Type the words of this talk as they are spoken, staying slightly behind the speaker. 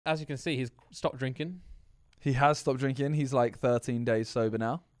as you can see, he's stopped drinking. He has stopped drinking. He's like 13 days sober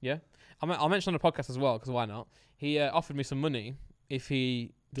now. Yeah. I'll mention on the podcast as well, because why not? He offered me some money if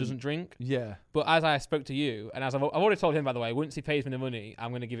he doesn't drink. Yeah. But as I spoke to you, and as I've already told him, by the way, once he pays me the money,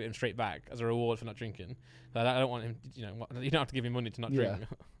 I'm going to give it him straight back as a reward for not drinking. But I don't want him, you don't have to give him money to not drink.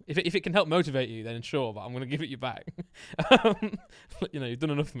 If it can help motivate you, then sure, but I'm going to give it you back. You've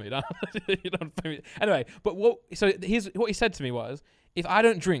done enough for me. You don't pay me. Anyway, but here's what he said to me was, if I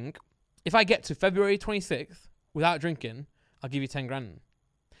don't drink, if I get to February 26th without drinking, I'll give you 10 grand.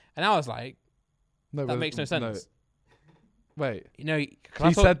 And I was like, that makes no sense. No. Wait.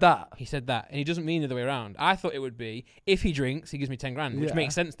 He said that? He said that. And he doesn't mean the other way around. I thought it would be, if he drinks, he gives me 10 grand, which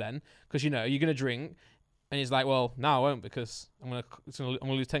makes sense then. Because, you're going to drink. And he's like, well, no, I won't, because I'm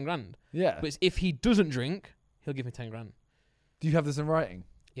gonna lose 10 grand. Yeah. But if he doesn't drink, he'll give me 10 grand. Do you have this in writing?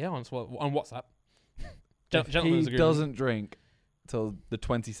 Yeah, on WhatsApp. He doesn't drink till the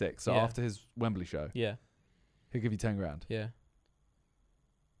 26th, so after his Wembley show. Yeah. He'll give you 10 grand. Yeah.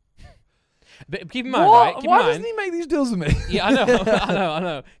 But keep in mind, right? Why doesn't he make these deals with me? Yeah, I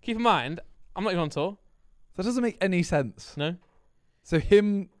know. Keep in mind, I'm not even on tour. That doesn't make any sense. No. So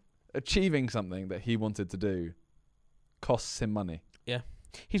him achieving something that he wanted to do costs him money. Yeah.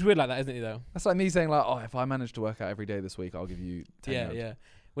 He's weird like that, isn't he, though? That's like me saying, like, if I manage to work out every day this week, I'll give you 10 grand. Yeah.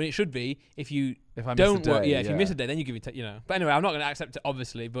 When it should be, if I don't miss a day, if you miss a day, then you give me, But anyway, I'm not going to accept it,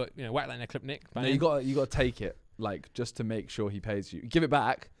 obviously, but, whack that in a clip, Nick. No, you got to take it, like, just to make sure he pays you. Give it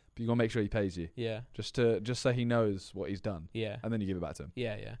back, but you got to make sure he pays you. Yeah. Just so he knows what he's done. Yeah. And then you give it back to him.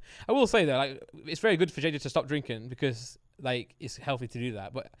 Yeah. I will say, though, like, it's very good for JJ to stop drinking because, like, it's healthy to do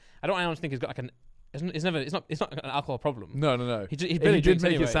that. But I don't honestly think he's got, like, it's not an alcohol problem. No. He did make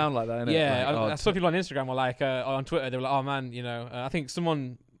anyway. it sound like that, innit? Yeah, like, I saw people on Instagram or like on Twitter. They were like, "Oh man, I think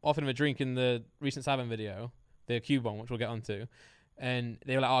someone offered him a drink in the recent Savin video, the Cube one, which we'll get onto." And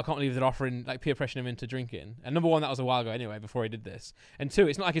they were like, "Oh, I can't believe they're offering like peer pressuring him into drinking." And number one, that was a while ago anyway, before he did this. And two,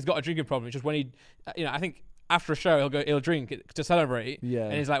 it's not like he's got a drinking problem. It's just when he, I think after a show he'll drink to celebrate. Yeah.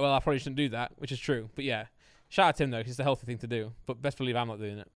 And he's like, "Well, I probably shouldn't do that," which is true. But yeah, shout out to him though, because it's the healthy thing to do. But best believe I'm not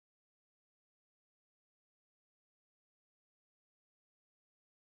doing it.